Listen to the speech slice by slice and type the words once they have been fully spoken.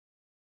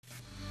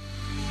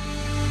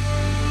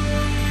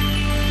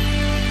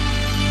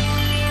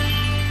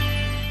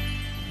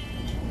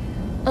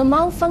A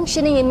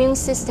malfunctioning immune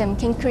system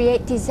can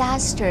create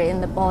disaster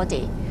in the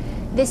body.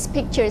 These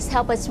pictures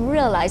help us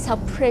realize how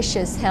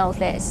precious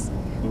health is.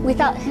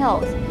 Without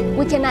health,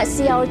 we cannot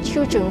see our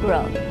children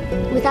grow.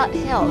 Without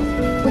health,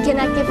 we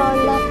cannot give our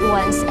loved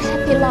ones a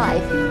happy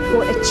life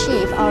or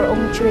achieve our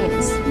own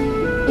dreams.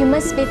 You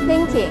must be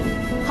thinking,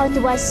 how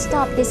do I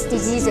stop these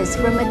diseases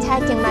from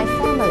attacking my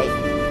family?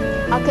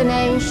 How can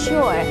I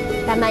ensure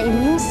that my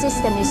immune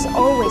system is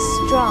always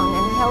strong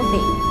and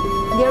healthy?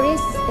 There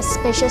is a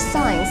special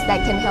science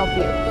that can help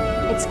you.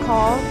 It's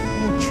called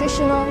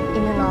nutritional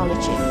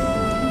immunology.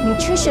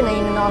 Nutritional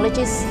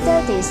immunology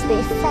studies the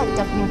effect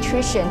of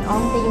nutrition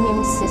on the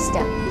immune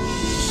system.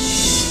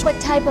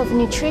 What type of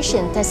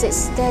nutrition does it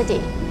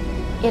study?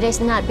 It is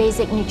not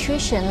basic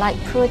nutrition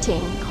like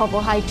protein,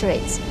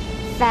 carbohydrates,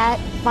 fat,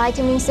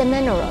 vitamins, and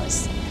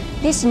minerals.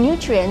 These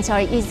nutrients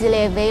are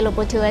easily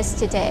available to us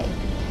today.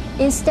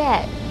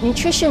 Instead,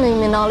 nutritional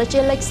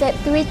immunology looks at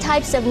 3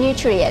 types of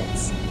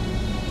nutrients.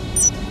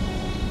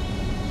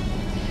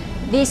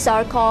 These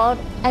are called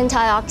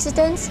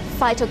antioxidants,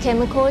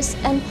 phytochemicals,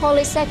 and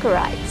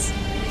polysaccharides.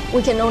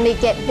 We can only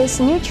get these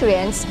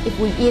nutrients if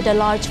we eat a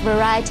large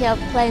variety of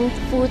plant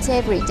foods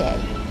every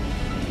day.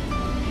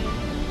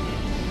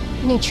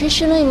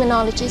 Nutritional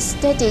immunology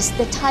studies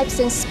the types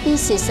and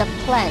species of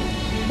plant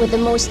with the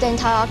most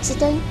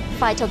antioxidant,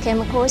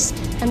 phytochemicals,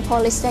 and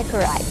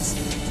polysaccharides.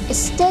 It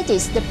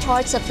studies the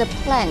parts of the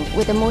plant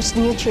with the most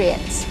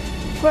nutrients.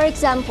 For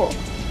example,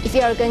 if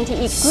you are going to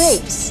eat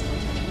grapes,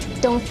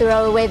 don't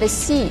throw away the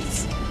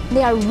seeds.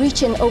 They are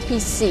rich in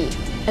OPC,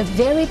 a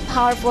very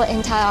powerful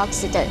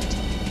antioxidant.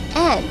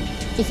 And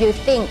if you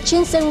think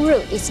ginseng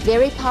root is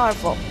very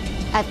powerful,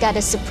 I've got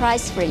a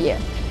surprise for you.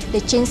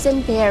 The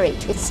ginseng berry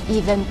is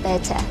even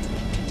better.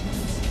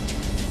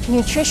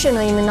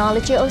 Nutritional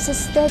immunology also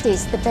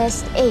studies the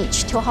best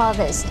age to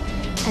harvest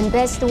and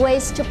best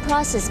ways to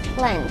process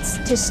plants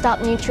to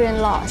stop nutrient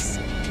loss.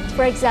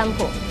 For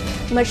example,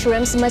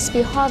 mushrooms must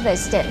be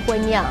harvested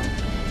when young,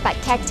 but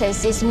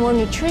cactus is more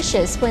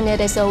nutritious when it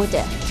is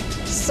older.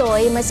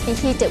 Soy must be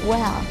heated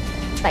well,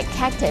 but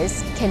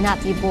cactus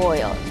cannot be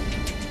boiled.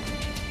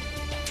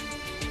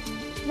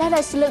 Let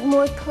us look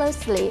more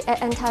closely at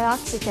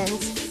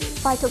antioxidants,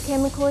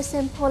 phytochemicals,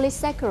 and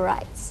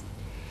polysaccharides.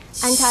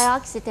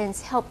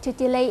 Antioxidants help to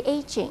delay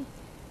aging.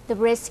 The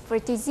risk for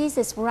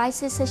diseases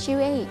rises as you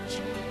age.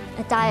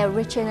 A diet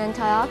rich in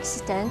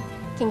antioxidant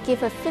can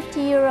give a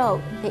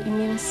 50-year-old the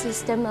immune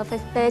system of a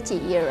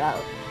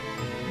 30-year-old.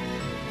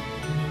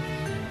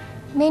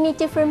 Many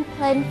different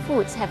plant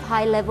foods have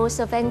high levels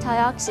of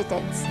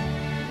antioxidants.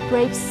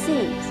 Grape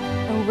seeds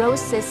and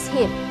roses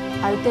hip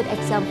are good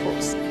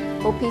examples.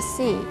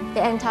 OPC, the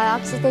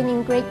antioxidant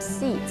in grape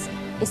seeds,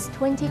 is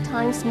 20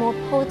 times more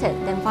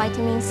potent than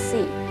vitamin C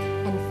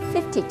and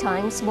 50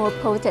 times more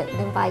potent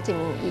than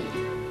vitamin E.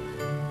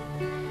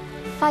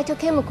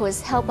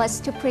 Phytochemicals help us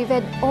to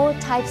prevent all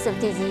types of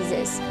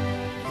diseases.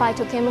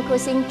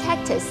 Phytochemicals in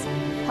cactus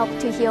help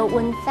to heal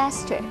wounds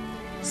faster.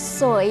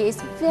 Soy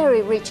is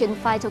very rich in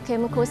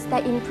phytochemicals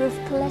that improve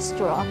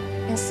cholesterol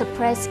and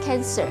suppress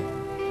cancer.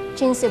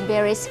 Ginseng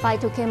berries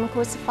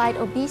phytochemicals fight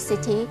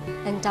obesity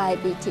and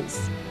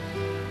diabetes.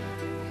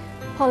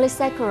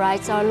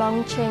 Polysaccharides are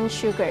long-chain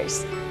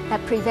sugars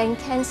that prevent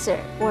cancer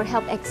or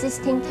help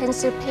existing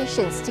cancer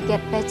patients to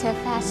get better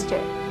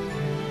faster.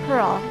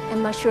 Pearl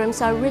and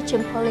mushrooms are rich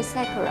in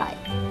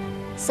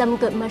polysaccharide. Some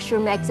good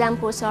mushroom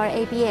examples are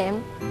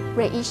ABM,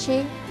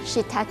 reishi,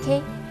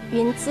 shiitake,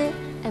 yunzi,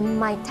 and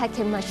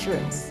maitake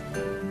mushrooms.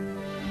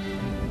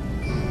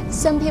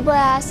 Some people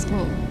ask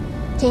me,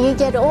 can you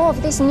get all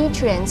of these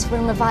nutrients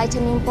from a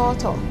vitamin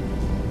bottle?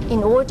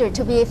 In order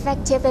to be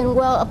effective and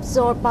well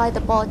absorbed by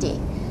the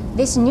body,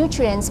 these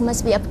nutrients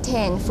must be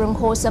obtained from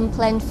wholesome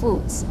plant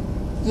foods.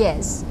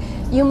 Yes,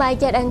 you might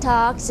get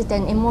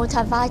antioxidant in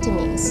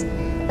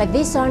multivitamins, but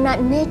these are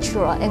not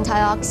natural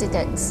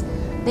antioxidants.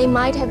 They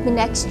might have been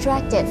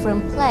extracted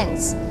from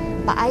plants,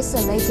 but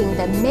isolating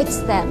them makes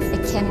them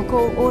a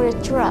chemical or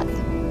a drug.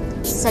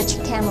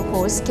 Such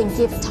chemicals can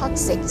give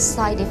toxic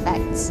side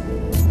effects.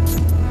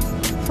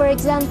 For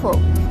example,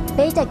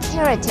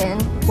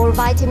 beta-carotene or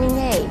vitamin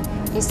A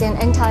is an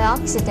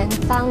antioxidant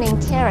found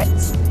in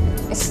carrots.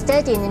 A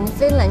study in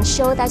Finland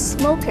showed that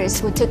smokers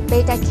who took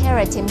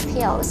beta-carotene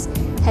pills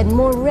had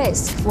more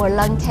risk for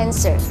lung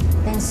cancer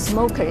than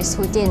smokers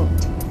who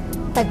didn't.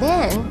 But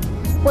then,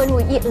 when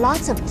we eat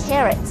lots of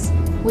carrots,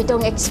 we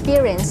don't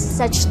experience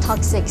such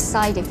toxic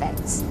side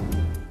effects.